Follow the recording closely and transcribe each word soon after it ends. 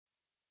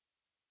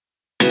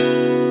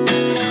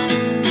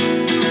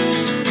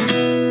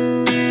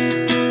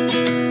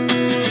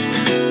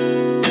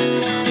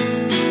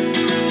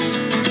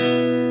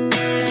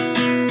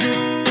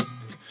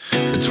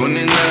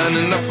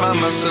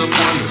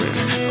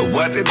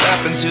what did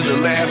happen to the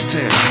last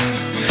 10?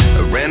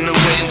 I ran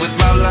away with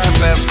my life,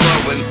 fast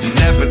forward,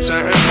 never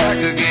turn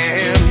back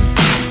again.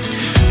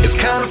 It's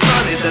kind of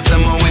funny that the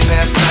more we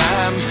pass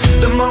time,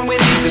 the more we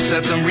need to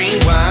set them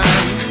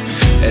rewind.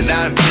 And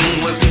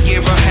 19 was the year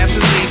I had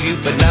to leave you,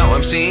 but now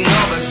I'm seeing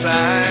all the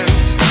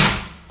signs.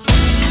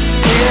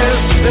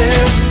 Is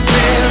this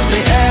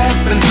really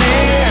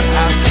happening?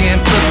 I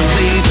can't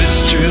believe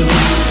it's true.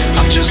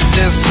 I'm just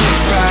as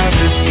surprised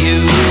as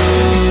you.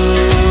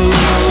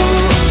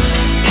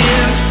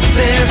 Is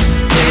this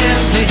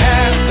really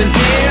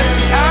happening?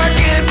 I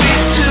can't be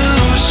too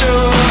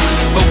sure,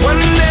 but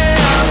one day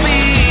I'll be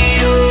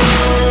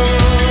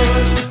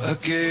yours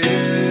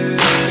again.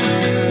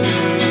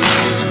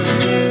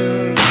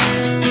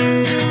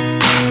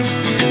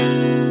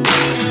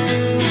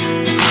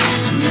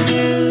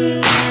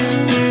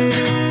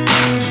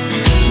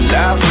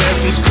 Life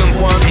lessons come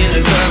one in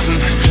a dozen.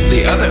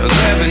 The other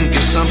 11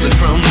 get something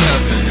from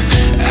nothing.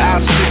 I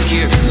sit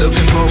here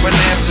looking for an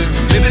answer.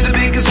 Maybe the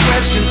biggest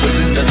question was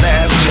in the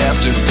last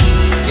chapter.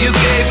 You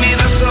gave me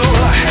the soul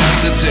I have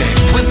today.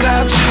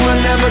 Without you I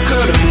never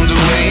could have moved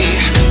away.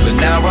 But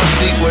now I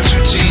see what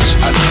you teach.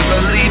 I do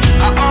believe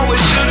I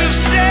always should have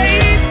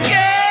stayed.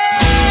 Yeah.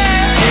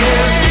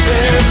 Is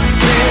this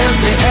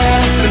really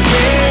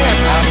happening?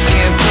 I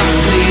can't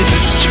believe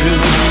it's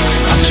true.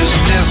 I'm just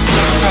as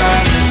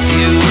surprised as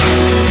you.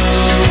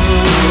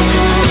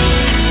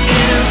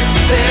 Is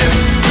this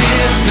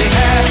really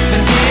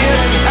happening?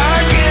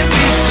 I can't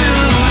be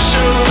too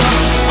sure,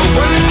 but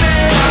one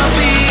day I'll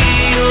be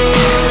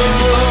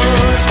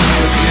yours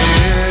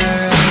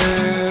again.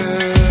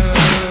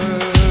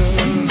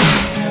 One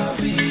day I'll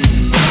be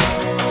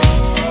yours.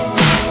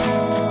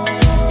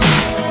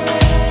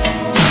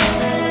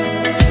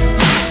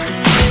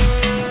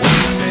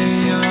 One day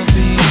I'll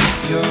be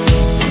yours.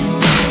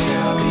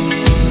 I'll be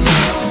yours.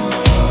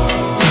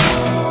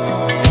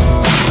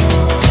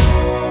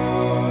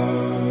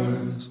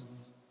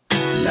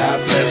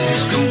 Life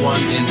lessons come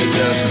one in a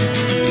dozen.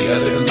 The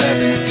other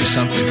 11 get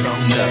something from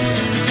nothing.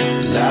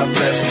 Life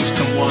lessons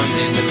come one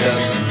in a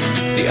dozen.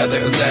 The other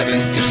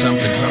 11 get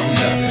something from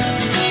nothing.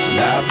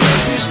 Life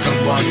lessons come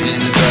one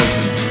in a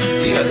dozen.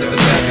 The other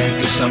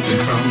 11 get something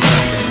from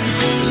nothing.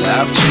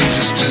 Life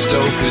changes just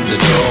open the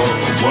door.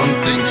 One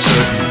thing's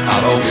certain,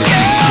 I'll always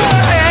be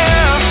yours.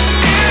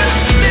 Is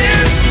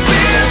this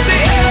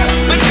really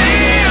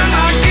happening?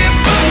 I can't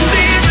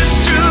believe it's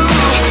true.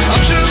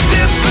 I'm just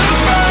as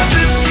surprised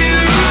as you.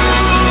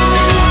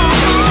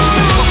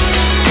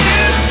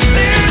 Is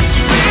this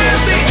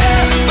really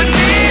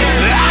happening?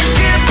 I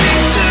can't be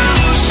too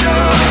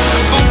sure,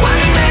 but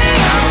one day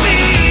I'll be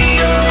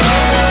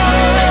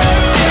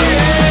yours.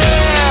 Yeah.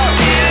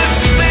 Is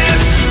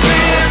this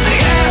really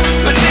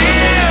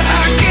happening?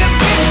 I can't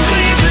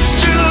believe it's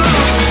true.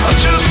 I'm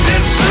just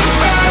as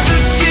surprised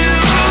as you.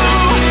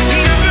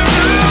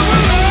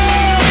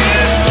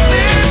 Is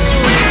this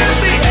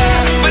really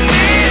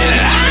happening?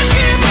 I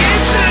can't be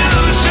too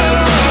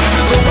sure,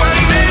 but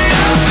one day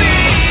I'll be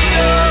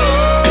yours.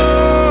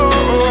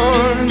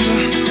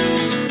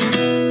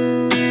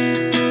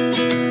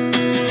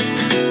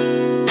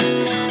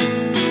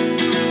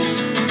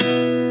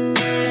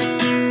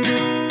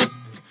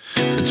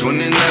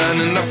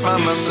 29 and I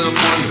find myself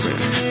wondering,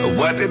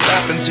 what did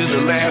happen to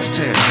the last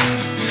 10?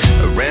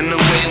 I ran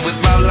away with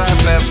my life,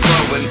 fast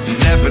forward,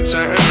 never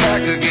turn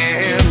back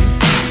again.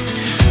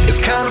 It's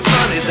kind of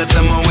funny that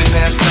the more we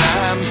pass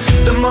time,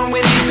 the more we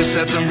need to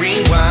set them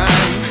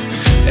rewind.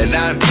 And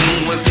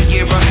 19 was the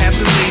year I had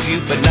to leave you,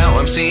 but now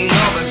I'm seeing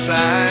all the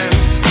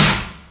signs.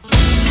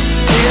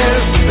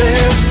 Is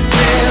this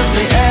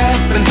really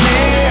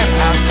happening?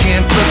 I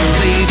can't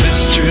believe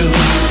it's true.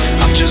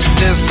 I'm just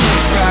as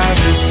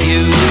surprised as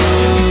you.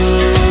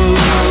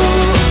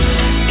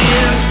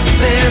 Is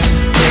this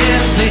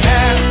really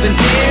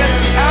happening?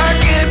 I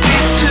can't be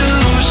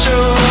too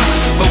sure,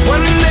 but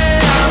one day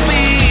I'll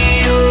be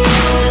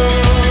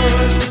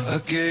yours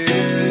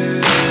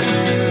again.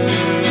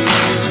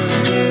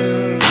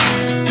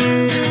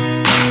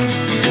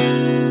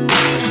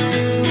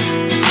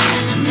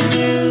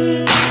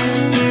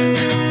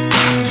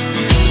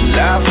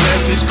 Life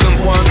lessons come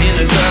one in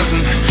a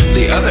dozen.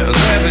 The other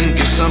 11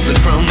 get something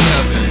from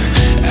nothing.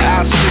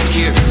 I sit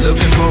here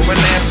looking for an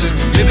answer.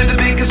 Maybe the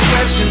biggest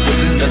question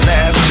was in the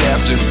last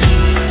chapter.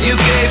 You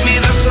gave me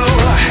the soul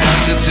I have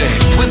today.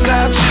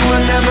 Without you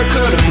I never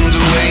could have moved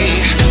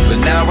away. But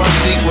now I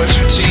see what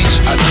you teach.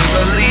 I do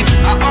believe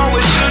I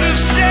always should have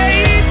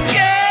stayed.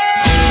 Yeah.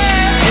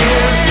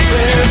 Is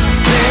this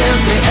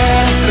really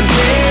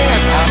happening?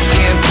 I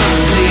can't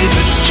believe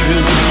it's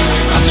true.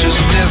 I'm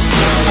just as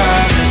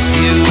surprised as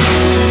you.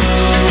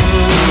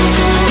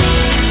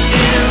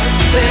 Is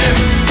this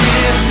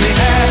really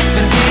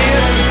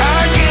happening?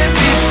 I can't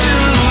be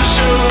too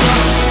sure,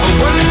 but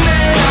one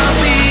day I'll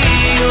be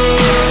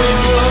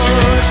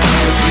yours.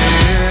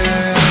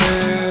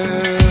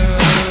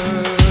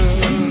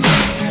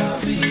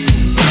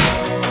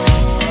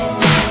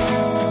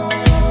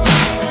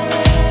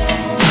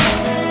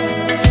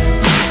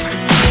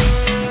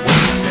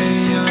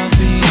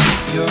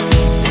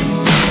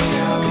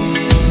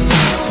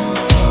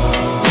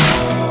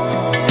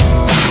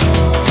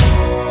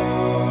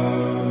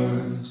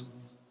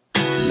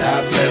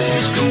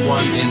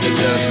 one in a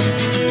dozen.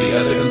 The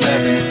other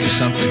 11 get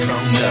something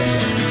from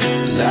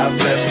nothing. Life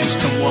lessons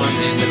come one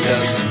in a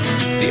dozen.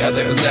 The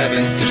other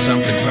 11 get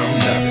something from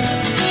nothing.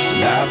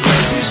 Life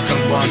lessons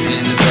come one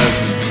in a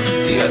dozen.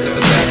 The other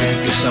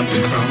 11 get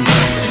something from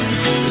nothing.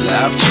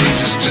 Life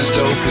changes just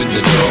open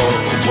the door.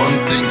 One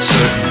thing's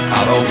certain,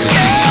 I'll always be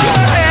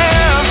yours.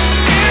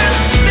 Is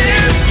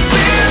this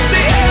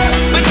really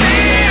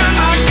happening?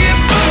 I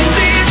can't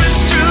believe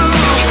it's true.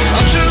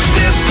 I'm just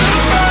as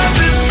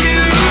surprised as you.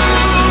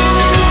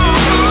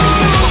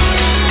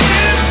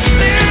 Is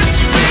this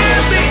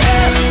really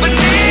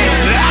happening?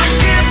 I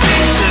can't be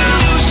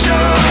too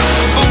sure,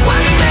 but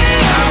one day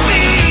I'll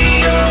be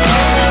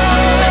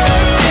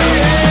yours.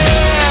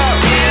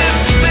 Is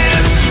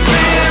this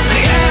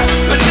really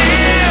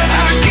happening?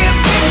 I can't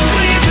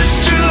believe it's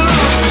true.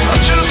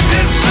 I'm just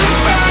as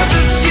surprised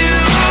as you.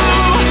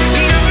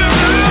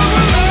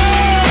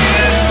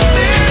 Is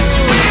this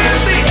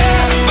really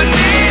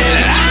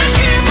happening? I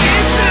can't be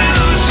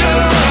too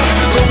sure,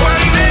 but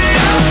one day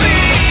I'll be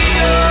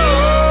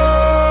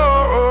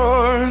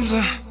yours.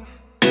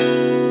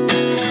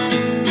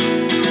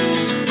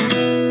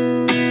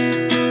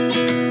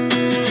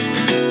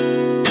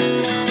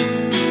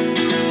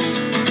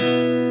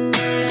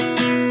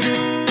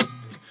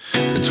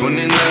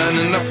 29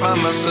 and I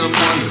find myself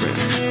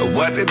wondering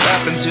what did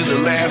happen to the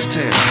last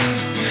 10.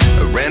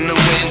 I ran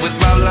away with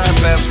my life,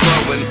 fast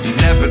forward,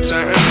 never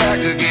turn back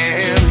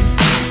again.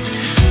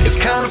 It's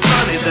kind of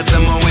funny that the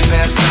more we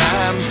pass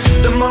time,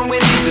 the more we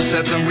need to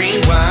set the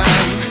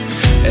rewind.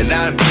 And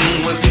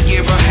 19 was the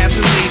year I had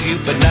to leave you,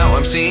 but now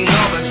I'm seeing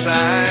all the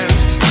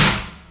signs.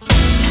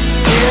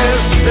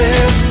 Is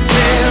this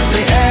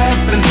really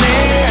happening?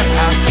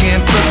 I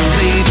can't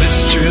believe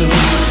it's true.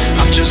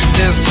 I'm just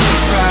as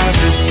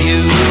surprised as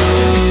you.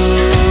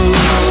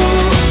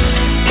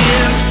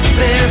 Is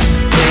this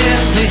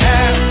really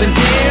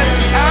happening?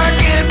 I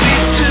can't be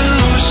too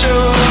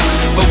sure,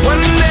 but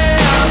one day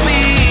I'll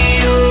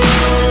be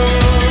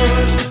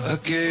yours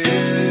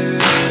again.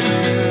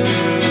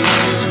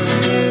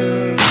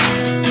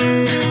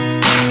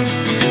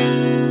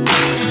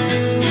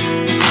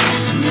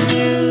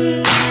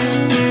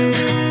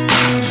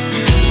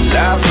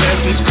 Life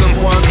lessons come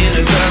one in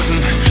a dozen.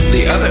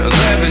 The other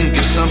 11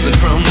 get something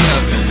from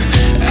nothing.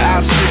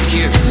 I sit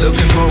here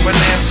looking for an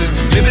answer.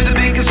 Maybe the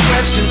biggest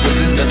question was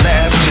in the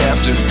last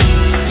chapter.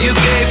 You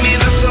gave me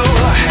the soul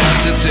I have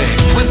today.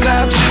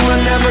 Without you I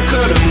never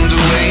could have moved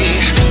away.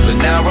 But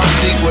now I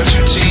see what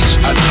you teach.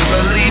 I do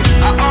believe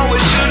I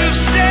always should have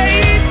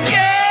stayed.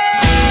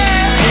 Yeah.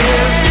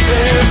 Is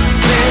this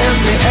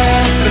really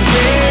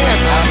happening?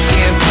 I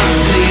can't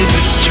believe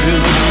it's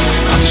true.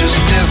 I'm just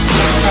as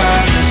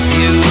surprised as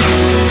you.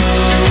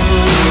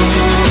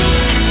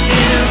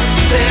 Is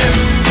this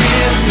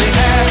really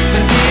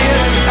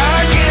happening? I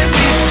can't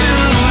be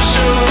too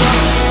sure,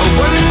 but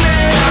one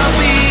day I'll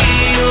be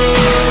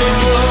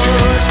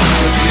yours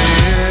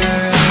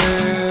again.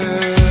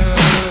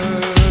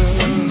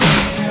 One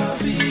day I'll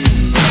be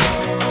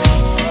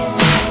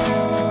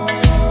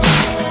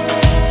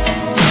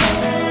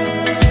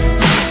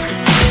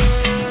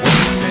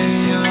One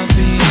day I'll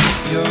be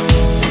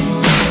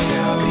yours.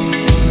 I'll be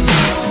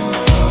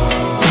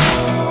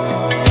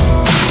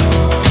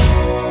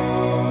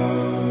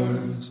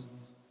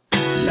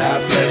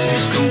Life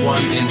lessons come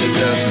one in a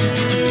dozen.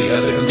 The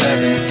other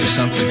 11 get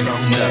something from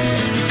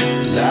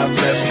nothing.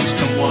 Life lessons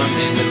come one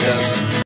in a dozen.